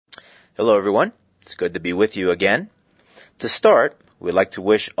Hello, everyone. It's good to be with you again. To start, we'd like to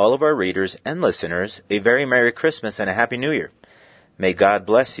wish all of our readers and listeners a very Merry Christmas and a Happy New Year. May God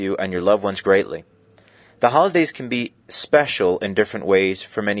bless you and your loved ones greatly. The holidays can be special in different ways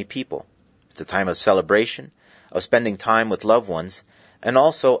for many people. It's a time of celebration, of spending time with loved ones, and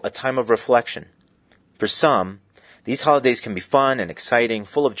also a time of reflection. For some, these holidays can be fun and exciting,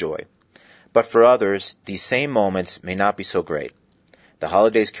 full of joy. But for others, these same moments may not be so great. The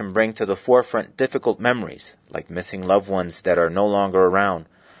holidays can bring to the forefront difficult memories, like missing loved ones that are no longer around,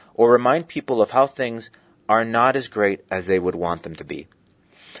 or remind people of how things are not as great as they would want them to be.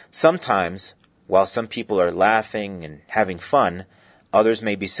 Sometimes, while some people are laughing and having fun, others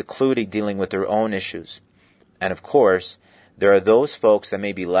may be secluded dealing with their own issues. And of course, there are those folks that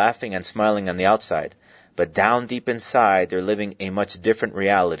may be laughing and smiling on the outside, but down deep inside they're living a much different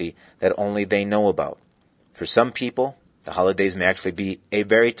reality that only they know about. For some people, the holidays may actually be a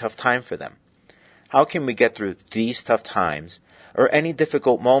very tough time for them. How can we get through these tough times, or any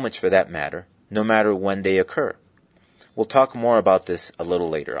difficult moments for that matter, no matter when they occur? We'll talk more about this a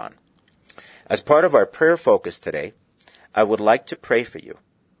little later on. As part of our prayer focus today, I would like to pray for you.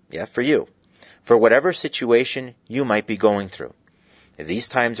 Yeah, for you. For whatever situation you might be going through. If these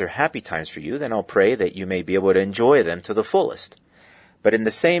times are happy times for you, then I'll pray that you may be able to enjoy them to the fullest. But in the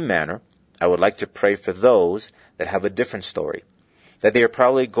same manner, I would like to pray for those that have a different story, that they are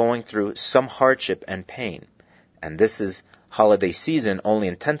probably going through some hardship and pain, and this holiday season only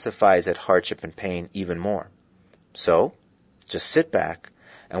intensifies that hardship and pain even more. So, just sit back,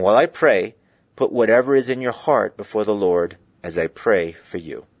 and while I pray, put whatever is in your heart before the Lord as I pray for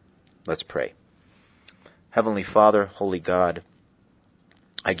you. Let's pray. Heavenly Father, Holy God,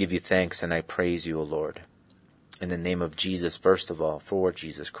 I give you thanks and I praise you, O Lord. In the name of Jesus, first of all, for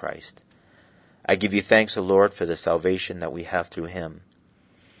Jesus Christ. I give you thanks, O Lord, for the salvation that we have through him.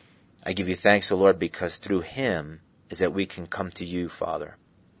 I give you thanks, O Lord, because through him is that we can come to you, Father.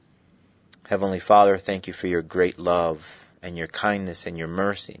 Heavenly Father, thank you for your great love and your kindness and your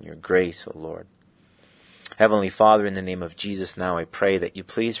mercy and your grace, O Lord. Heavenly Father, in the name of Jesus now I pray that you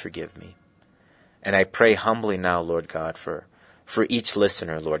please forgive me. And I pray humbly now, Lord God, for each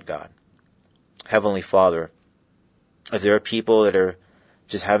listener, Lord God. Heavenly Father, if there are people that are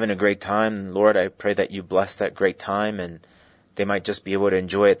just having a great time, Lord, I pray that you bless that great time and they might just be able to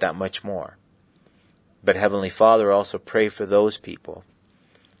enjoy it that much more. But Heavenly Father, also pray for those people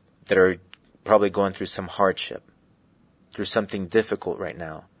that are probably going through some hardship, through something difficult right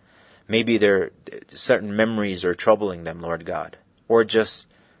now. Maybe certain memories are troubling them, Lord God, or just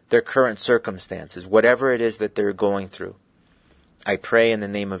their current circumstances, whatever it is that they're going through. I pray in the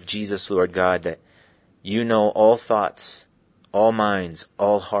name of Jesus, Lord God, that you know all thoughts, all minds,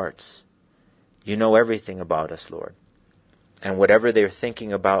 all hearts. You know everything about us, Lord. And whatever they're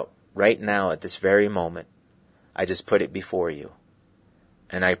thinking about right now at this very moment, I just put it before you.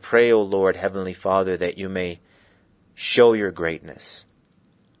 And I pray, O Lord, Heavenly Father, that you may show your greatness,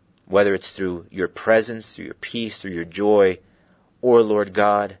 whether it's through your presence, through your peace, through your joy, or, Lord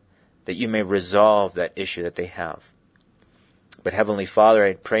God, that you may resolve that issue that they have. But Heavenly Father,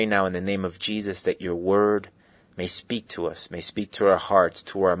 I pray now in the name of Jesus that your word may speak to us, may speak to our hearts,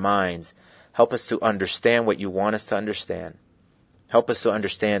 to our minds. Help us to understand what you want us to understand. Help us to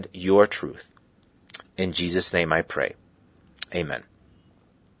understand your truth. In Jesus' name I pray. Amen.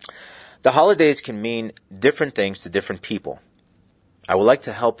 The holidays can mean different things to different people. I would like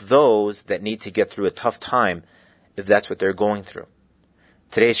to help those that need to get through a tough time if that's what they're going through.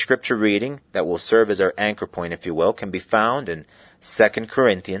 Today's scripture reading that will serve as our anchor point, if you will, can be found in 2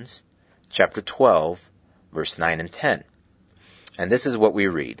 Corinthians chapter 12, verse 9 and 10. And this is what we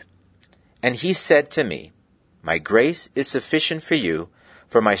read. And he said to me, my grace is sufficient for you,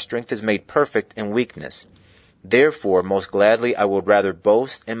 for my strength is made perfect in weakness. Therefore, most gladly I would rather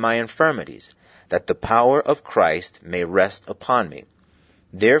boast in my infirmities, that the power of Christ may rest upon me.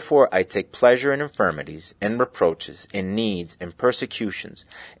 Therefore I take pleasure in infirmities, in reproaches, in needs, in persecutions,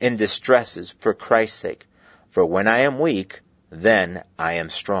 in distresses, for Christ's sake. For when I am weak, then I am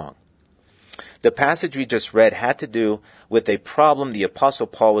strong. The passage we just read had to do with a problem the Apostle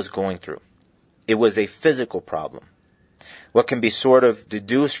Paul was going through. It was a physical problem. What can be sort of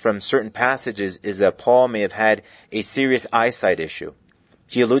deduced from certain passages is that Paul may have had a serious eyesight issue.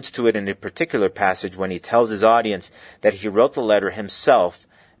 He alludes to it in a particular passage when he tells his audience that he wrote the letter himself,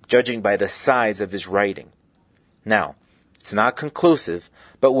 judging by the size of his writing. Now, it's not conclusive,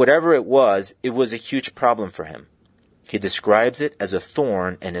 but whatever it was a huge problem for him. He describes it as a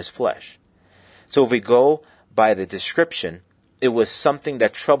thorn in his flesh. So if we go by the description, it was something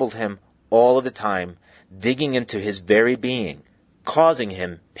that troubled him all of the time, digging into his very being, causing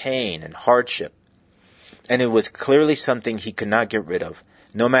him pain and hardship. And it was clearly something he could not get rid of,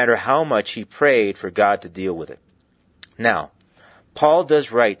 no matter how much he prayed for God to deal with it. Now, Paul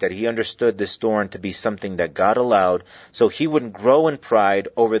does right that he understood this thorn to be something that God allowed so he wouldn't grow in pride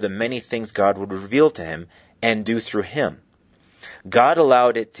over the many things God would reveal to him and do through him. God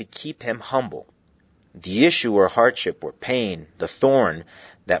allowed it to keep him humble. The issue or hardship or pain, the thorn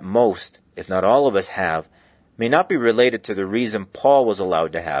that most, if not all of us have, may not be related to the reason Paul was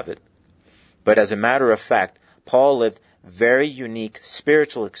allowed to have it. But as a matter of fact, Paul lived very unique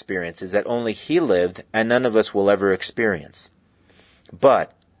spiritual experiences that only he lived and none of us will ever experience.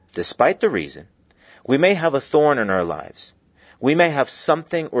 But, despite the reason, we may have a thorn in our lives. We may have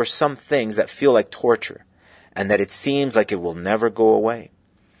something or some things that feel like torture, and that it seems like it will never go away.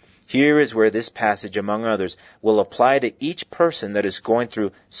 Here is where this passage, among others, will apply to each person that is going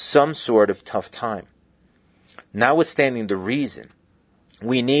through some sort of tough time. Notwithstanding the reason,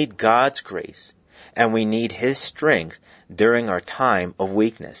 we need God's grace, and we need His strength during our time of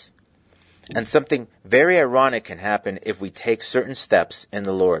weakness. And something very ironic can happen if we take certain steps in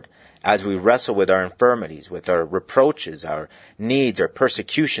the Lord, as we wrestle with our infirmities, with our reproaches, our needs, our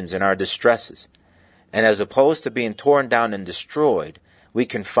persecutions, and our distresses. And as opposed to being torn down and destroyed, we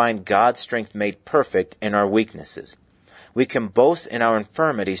can find God's strength made perfect in our weaknesses. We can boast in our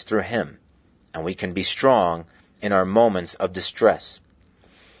infirmities through Him, and we can be strong in our moments of distress.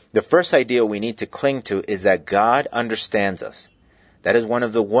 The first idea we need to cling to is that God understands us. That is one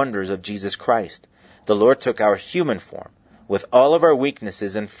of the wonders of Jesus Christ. The Lord took our human form, with all of our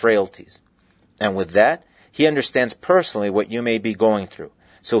weaknesses and frailties. And with that, He understands personally what you may be going through,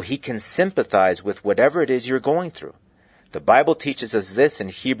 so He can sympathize with whatever it is you're going through. The Bible teaches us this in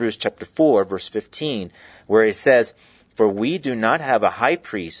Hebrews chapter 4, verse 15, where it says, "For we do not have a high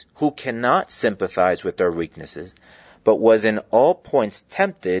priest who cannot sympathize with our weaknesses, but was in all points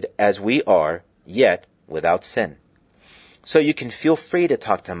tempted as we are, yet without sin." So you can feel free to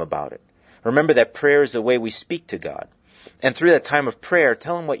talk to Him about it. Remember that prayer is the way we speak to God. And through that time of prayer,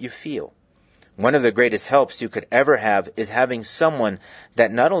 tell Him what you feel. One of the greatest helps you could ever have is having someone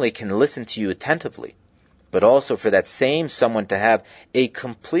that not only can listen to you attentively, but also for that same someone to have a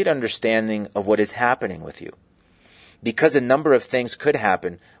complete understanding of what is happening with you. Because a number of things could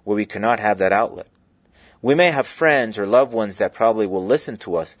happen where we cannot have that outlet. We may have friends or loved ones that probably will listen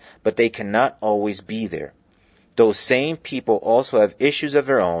to us, but they cannot always be there. Those same people also have issues of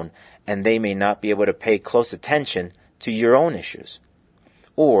their own, and they may not be able to pay close attention to your own issues.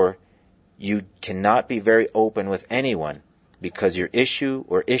 Or you cannot be very open with anyone because your issue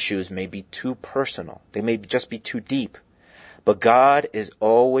or issues may be too personal. They may just be too deep. But God is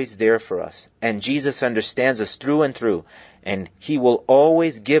always there for us, and Jesus understands us through and through, and He will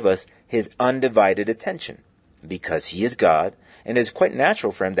always give us His undivided attention, because He is God, and it is quite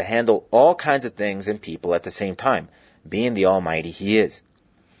natural for Him to handle all kinds of things and people at the same time, being the Almighty He is.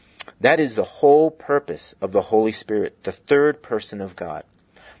 That is the whole purpose of the Holy Spirit, the third person of God.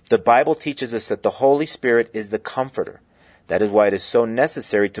 The Bible teaches us that the Holy Spirit is the Comforter. That is why it is so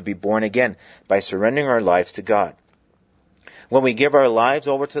necessary to be born again, by surrendering our lives to God. When we give our lives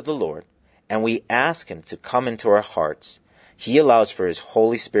over to the Lord, and we ask Him to come into our hearts, He allows for His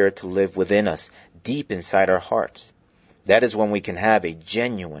Holy Spirit to live within us, deep inside our hearts. That is when we can have a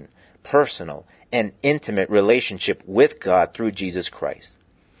genuine, personal, and intimate relationship with God through Jesus Christ.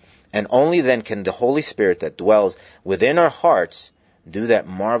 And only then can the Holy Spirit that dwells within our hearts do that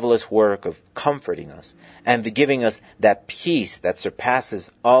marvelous work of comforting us and giving us that peace that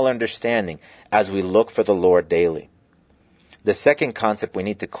surpasses all understanding as we look for the Lord daily. The second concept we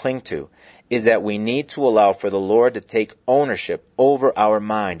need to cling to is that we need to allow for the Lord to take ownership over our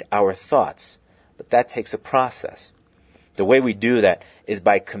mind, our thoughts. But that takes a process. The way we do that is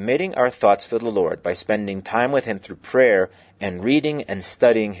by committing our thoughts to the Lord, by spending time with Him through prayer and reading and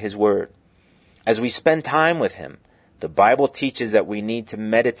studying His Word. As we spend time with Him, the Bible teaches that we need to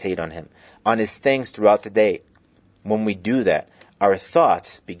meditate on Him, on His things throughout the day. When we do that, our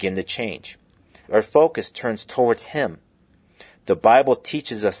thoughts begin to change. Our focus turns towards Him. The Bible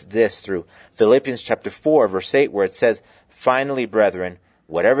teaches us this through Philippians chapter 4, verse 8, where it says, "Finally, brethren,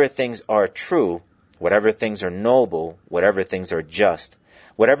 whatever things are true, whatever things are noble, whatever things are just,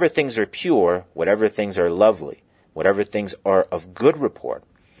 whatever things are pure, whatever things are lovely, whatever things are of good report,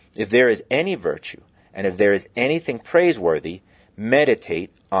 if there is any virtue, and if there is anything praiseworthy,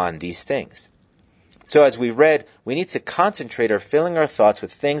 meditate on these things." So as we read, we need to concentrate on filling our thoughts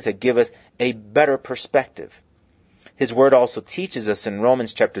with things that give us a better perspective. His Word also teaches us in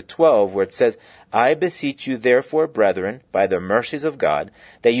Romans chapter 12, where it says, "I beseech you therefore, brethren, by the mercies of God,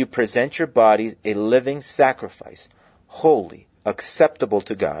 that you present your bodies a living sacrifice, holy, acceptable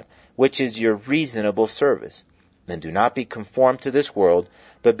to God, which is your reasonable service. And do not be conformed to this world,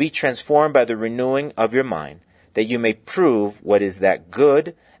 but be transformed by the renewing of your mind, that you may prove what is that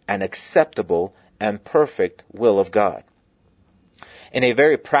good and acceptable and perfect will of God. In a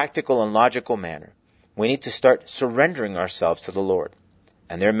very practical and logical manner, we need to start surrendering ourselves to the Lord.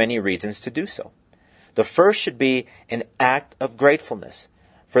 And there are many reasons to do so. The first should be an act of gratefulness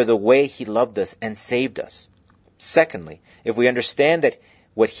for the way He loved us and saved us. Secondly, if we understand that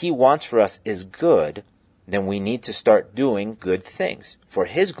what He wants for us is good, then we need to start doing good things for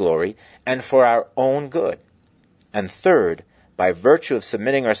His glory and for our own good. And third, by virtue of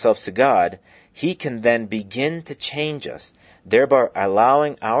submitting ourselves to God, He can then begin to change us, thereby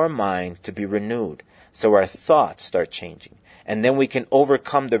allowing our mind to be renewed, so our thoughts start changing. And then we can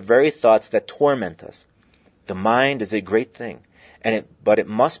overcome the very thoughts that torment us. The mind is a great thing, but it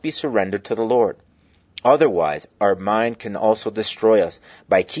must be surrendered to the Lord. Otherwise, our mind can also destroy us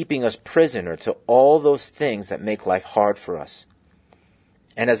by keeping us prisoner to all those things that make life hard for us.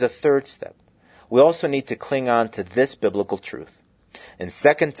 And as a third step, we also need to cling on to this biblical truth. In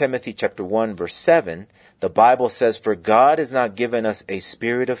 2 Timothy chapter 1, verse 7, the Bible says, "For God has not given us a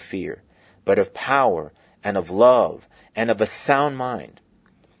spirit of fear, but of power and of love and of a sound mind."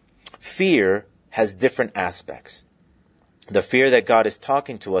 Fear has different aspects. The fear that God is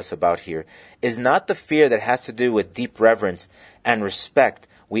talking to us about here is not the fear that has to do with deep reverence and respect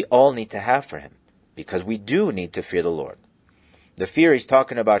we all need to have for Him, because we do need to fear the Lord. The fear He's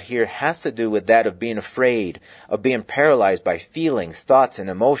talking about here has to do with that of being afraid, of being paralyzed by feelings, thoughts, and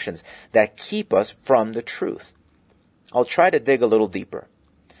emotions that keep us from the truth. I'll try to dig a little deeper.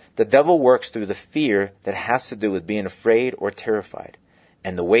 The devil works through the fear that has to do with being afraid or terrified.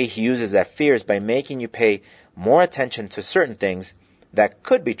 And the way he uses that fear is by making you pay more attention to certain things that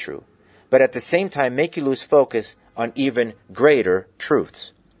could be true, but at the same time make you lose focus on even greater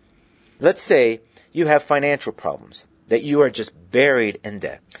truths. Let's say you have financial problems, that you are just buried in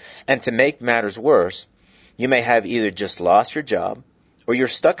debt. And to make matters worse, you may have either just lost your job, or you're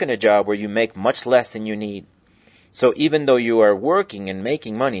stuck in a job where you make much less than you need. So even though you are working and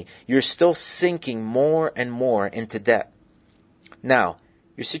making money, you're still sinking more and more into debt. Now,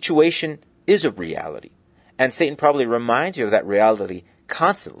 your situation is a reality, and Satan probably reminds you of that reality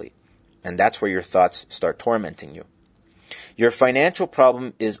constantly, and that's where your thoughts start tormenting you. Your financial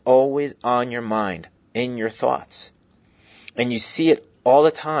problem is always on your mind, in your thoughts, and you see it all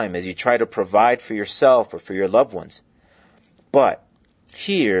the time as you try to provide for yourself or for your loved ones. But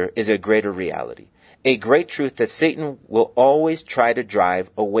here is a greater reality, a great truth that Satan will always try to drive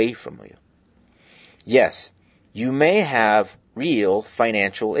away from you. Yes, you may have real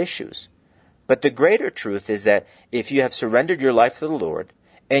financial issues, but the greater truth is that if you have surrendered your life to the Lord,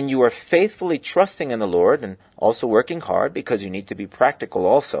 and you are faithfully trusting in the Lord and also working hard, because you need to be practical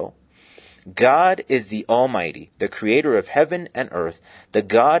also, God is the Almighty, the Creator of heaven and earth, the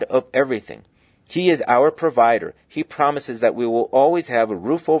God of everything. He is our provider. He promises that we will always have a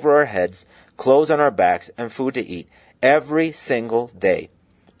roof over our heads, clothes on our backs, and food to eat every single day.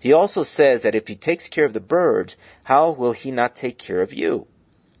 He also says that if He takes care of the birds, how will He not take care of you?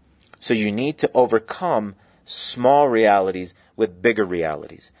 So you need to overcome small realities with bigger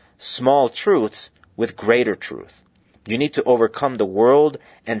realities, small truths with greater truth. You need to overcome the world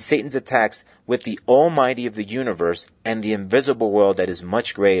and Satan's attacks with the Almighty of the universe and the invisible world that is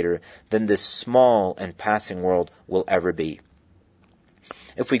much greater than this small and passing world will ever be.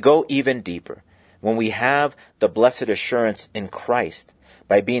 If we go even deeper, when we have the blessed assurance in Christ,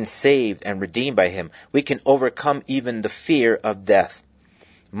 by being saved and redeemed by Him, we can overcome even the fear of death.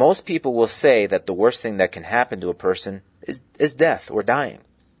 Most people will say that the worst thing that can happen to a person is death or dying.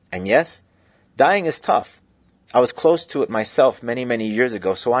 And yes, dying is tough. I was close to it myself many, many years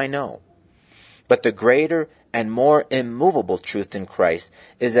ago, so I know. But the greater and more immovable truth in Christ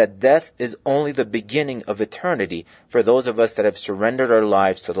is that death is only the beginning of eternity for those of us that have surrendered our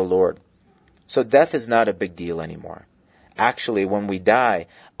lives to the Lord. So death is not a big deal anymore. Actually, when we die,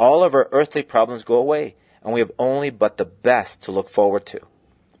 all of our earthly problems go away, and we have only but the best to look forward to.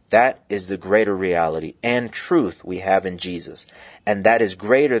 That is the greater reality and truth we have in Jesus, and that is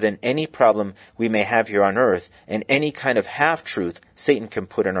greater than any problem we may have here on earth and any kind of half-truth Satan can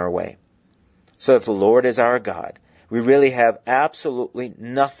put in our way. So if the Lord is our God, we really have absolutely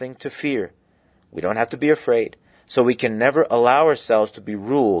nothing to fear. We don't have to be afraid, so we can never allow ourselves to be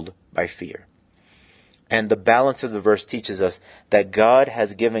ruled by fear. And the balance of the verse teaches us that God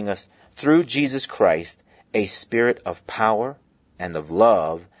has given us, through Jesus Christ, a spirit of power and of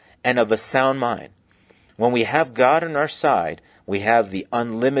love and of a sound mind. When we have God on our side, we have the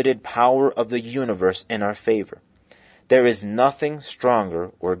unlimited power of the universe in our favor. There is nothing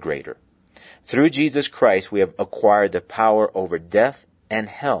stronger or greater. Through Jesus Christ, we have acquired the power over death and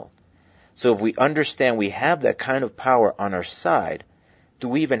hell. So if we understand we have that kind of power on our side, do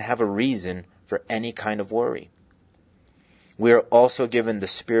we even have a reason for any kind of worry? We are also given the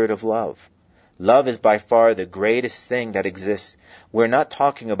spirit of love. Love is by far the greatest thing that exists. We're not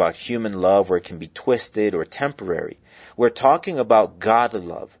talking about human love where it can be twisted or temporary. We're talking about godly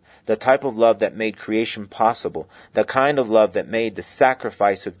love, the type of love that made creation possible, the kind of love that made the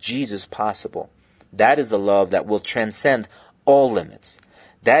sacrifice of Jesus possible. That is the love that will transcend all limits.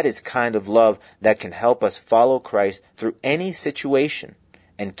 That is kind of love that can help us follow Christ through any situation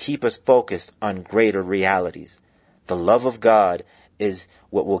and keep us focused on greater realities. The love of God is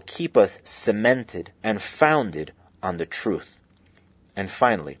what will keep us cemented and founded on the truth. And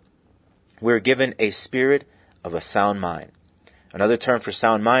finally, we're given a spirit of a sound mind. Another term for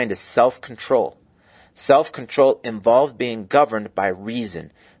sound mind is self-control. Self-control involves being governed by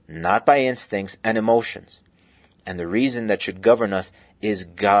reason, not by instincts and emotions. And the reason that should govern us is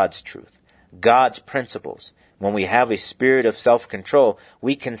God's truth, God's principles. When we have a spirit of self-control,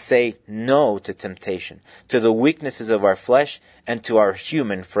 we can say no to temptation, to the weaknesses of our flesh, and to our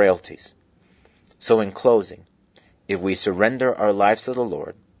human frailties. So in closing, if we surrender our lives to the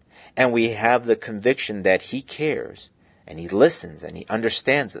Lord, and we have the conviction that He cares, and He listens, and He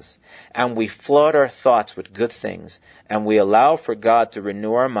understands us, and we flood our thoughts with good things, and we allow for God to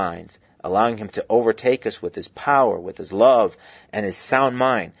renew our minds, allowing Him to overtake us with His power, with His love, and His sound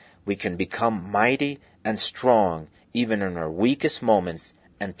mind, we can become mighty and strong even in our weakest moments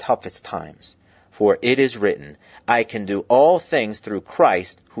and toughest times. For it is written, I can do all things through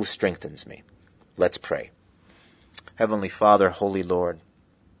Christ who strengthens me. Let's pray. Heavenly Father, Holy Lord,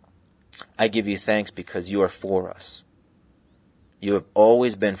 I give you thanks because you are for us. You have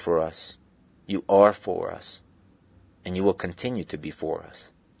always been for us. You are for us. And you will continue to be for us.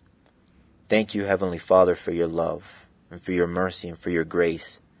 Thank you, Heavenly Father, for your love and for your mercy and for your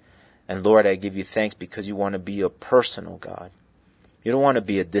grace. And Lord, I give you thanks because you want to be a personal God. You don't want to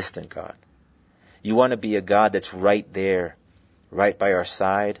be a distant God. You want to be a God that's right there, right by our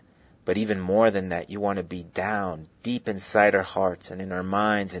side. But even more than that, you want to be down, deep inside our hearts and in our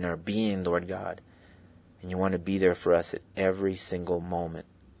minds and our being, Lord God. And you want to be there for us at every single moment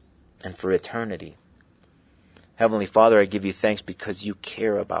and for eternity. Heavenly Father, I give you thanks because you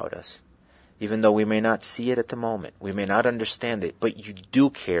care about us. Even though we may not see it at the moment, we may not understand it, but you do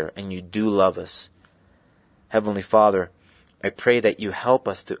care and you do love us. Heavenly Father, I pray that you help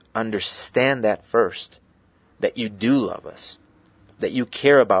us to understand that first, that you do love us, that you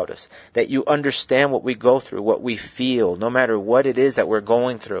care about us, that you understand what we go through, what we feel, no matter what it is that we're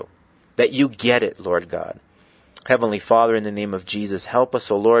going through, that you get it, Lord God. Heavenly Father, in the name of Jesus, help us,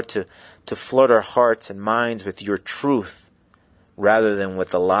 O Lord, to flood our hearts and minds with your truth, rather than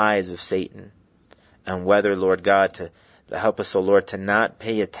with the lies of Satan. And whether, Lord God, to help us, O Lord, to not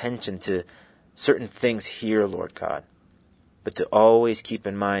pay attention to certain things here, Lord God, but to always keep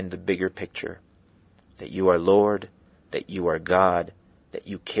in mind the bigger picture, that you are Lord, that you are God, that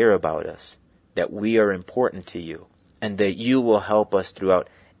you care about us, that we are important to you, and that you will help us throughout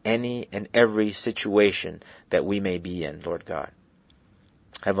any and every situation that we may be in, Lord God.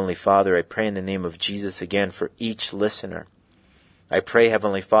 Heavenly Father, I pray in the name of Jesus again for each listener. I pray,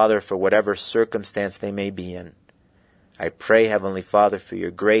 Heavenly Father, for whatever circumstance they may be in. I pray, Heavenly Father, for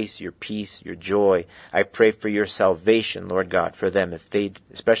your grace, your peace, your joy. I pray for your salvation, Lord God, for them,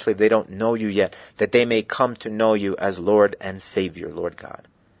 especially if they don't know you yet, that they may come to know you as Lord and Savior, Lord God.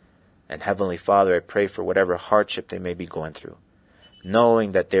 And Heavenly Father, I pray for whatever hardship they may be going through,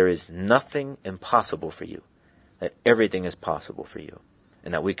 knowing that there is nothing impossible for you, that everything is possible for you,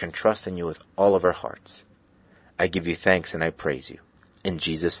 and that we can trust in you with all of our hearts. I give you thanks and I praise you. In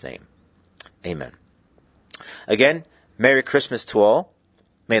Jesus' name, amen. Again, Merry Christmas to all.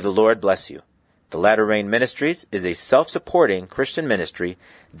 May the Lord bless you. The Latter Rain Ministries is a self-supporting Christian ministry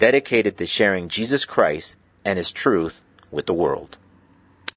dedicated to sharing Jesus Christ and His truth with the world.